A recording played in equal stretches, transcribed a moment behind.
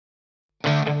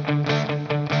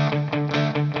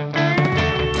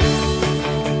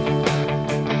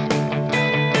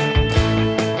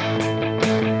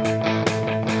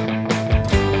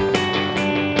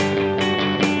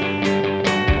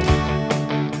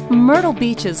Myrtle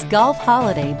Beach's Golf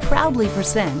Holiday proudly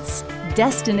presents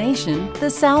Destination the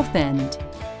South End.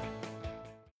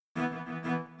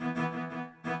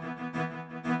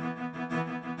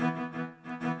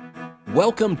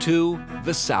 Welcome to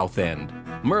the South End,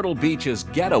 Myrtle Beach's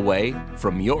getaway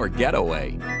from your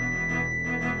getaway.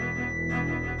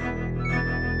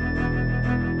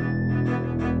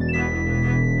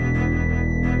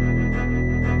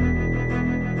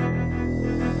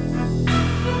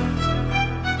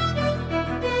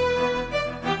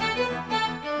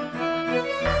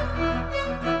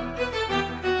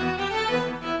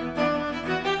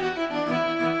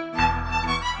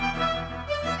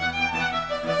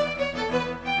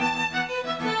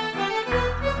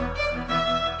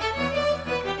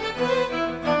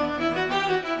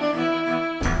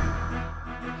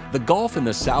 The golf in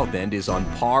the South End is on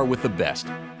par with the best.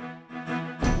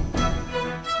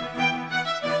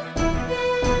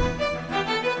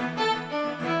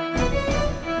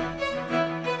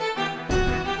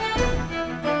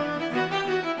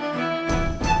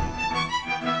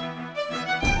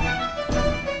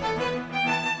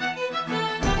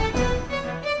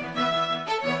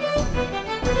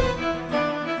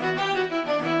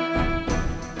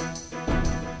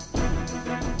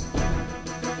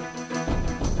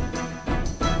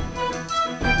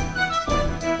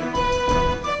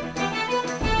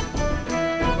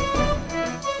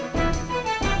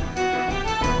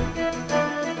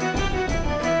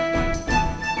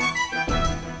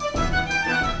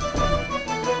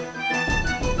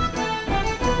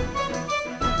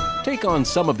 Take on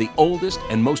some of the oldest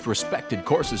and most respected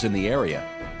courses in the area.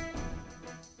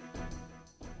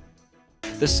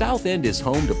 The South End is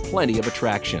home to plenty of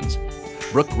attractions.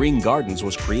 Brook Green Gardens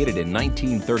was created in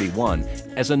 1931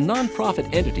 as a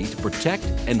nonprofit entity to protect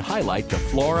and highlight the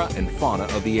flora and fauna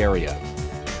of the area.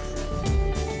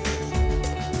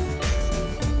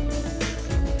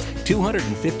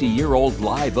 250-year-old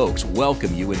live oaks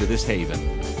welcome you into this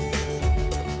haven.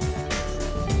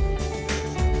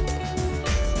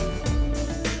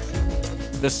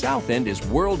 The South End is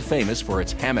world famous for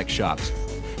its hammock shops.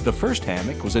 The first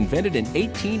hammock was invented in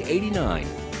 1889,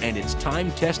 and its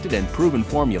time-tested and proven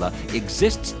formula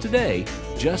exists today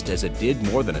just as it did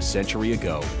more than a century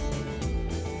ago.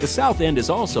 The South End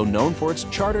is also known for its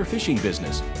charter fishing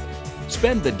business.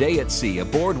 Spend the day at sea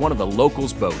aboard one of the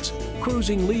locals' boats,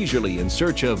 cruising leisurely in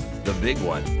search of the big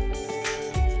one.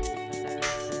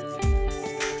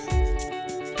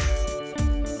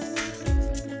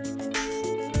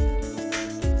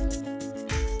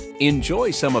 Enjoy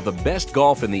some of the best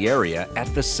golf in the area at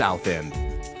the South End.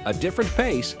 A different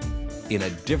pace in a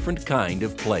different kind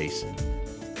of place.